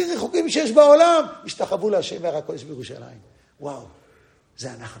 הכי רחוקים שיש בעולם, השתחוו להשם בהר הקודש בירושלים. וואו,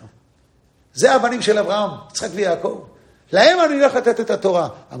 זה אנחנו. זה הבנים של אברהם, יצחק ויעקב. להם אני הולך לתת את התורה.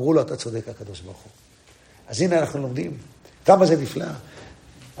 אמרו לו, אתה צודק, הקדוש ברוך הוא. אז הנה אנחנו לומדים. כמה זה נפלא.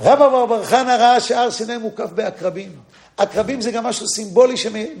 רבא בר חנא ראה שהר סיני מוקף בעקרבים. עקרבים זה גם משהו סימבולי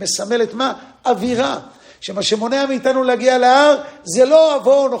שמסמל את מה? אווירה. שמה שמונע מאיתנו להגיע להר, זה לא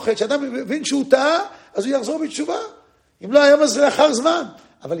עבור נוחת. כשאדם מבין שהוא טעה, אז הוא יחזור בתשובה. אם לא היום, אז זה לאחר זמן.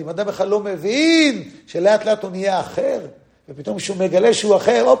 אבל אם אדם בכלל לא מבין שלאט לאט הוא נהיה אחר, ופתאום שהוא מגלה שהוא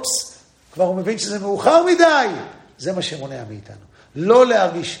אחר, אופס, כבר הוא מבין שזה מאוחר מדי. זה מה שמונע מאיתנו. לא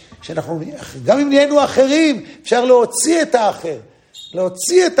להרגיש שאנחנו, גם אם נהיינו אחרים, אפשר להוציא את האחר.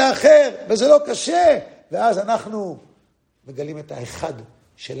 להוציא את האחר, וזה לא קשה. ואז אנחנו מגלים את האחד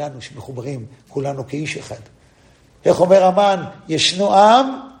שלנו, שמחוברים כולנו כאיש אחד. איך אומר המן? ישנו עם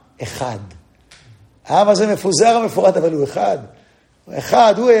אחד. העם הזה מפוזר המפורד, אבל הוא אחד. הוא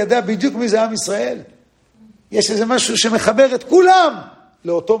אחד, הוא ידע בדיוק מי זה עם ישראל. יש איזה משהו שמחבר את כולם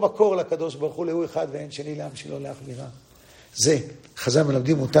לאותו מקור לקדוש ברוך הוא, להוא אחד ואין שני לעם שלו להחמירה. זה, חז"ל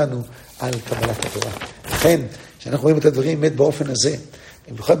מלמדים אותנו על קבלת התורה. לכן, כשאנחנו רואים את הדברים באמת באופן הזה,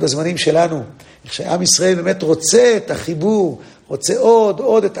 במיוחד בזמנים שלנו, כשעם ישראל באמת רוצה את החיבור, רוצה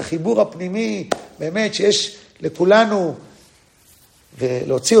עוד את החיבור הפנימי, באמת שיש לכולנו,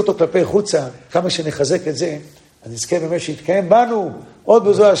 ולהוציא אותו כלפי חוצה, כמה שנחזק את זה, אז נזכה באמת שיתקיים בנו, עוד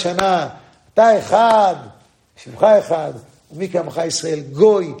בזו השנה, אתה אחד, שמך אחד, ומי כעמך ישראל,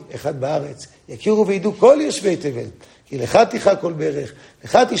 גוי אחד בארץ, יכירו וידעו כל יושבי תבל, כי לך תיכה כל ברך,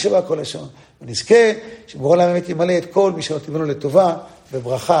 לך תשבע כל לשון, ונזכה שבורא עולם באמת ימלא את כל מי שלא תיבנו לטובה,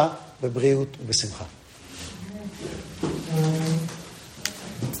 בברכה, בבריאות ובשמחה.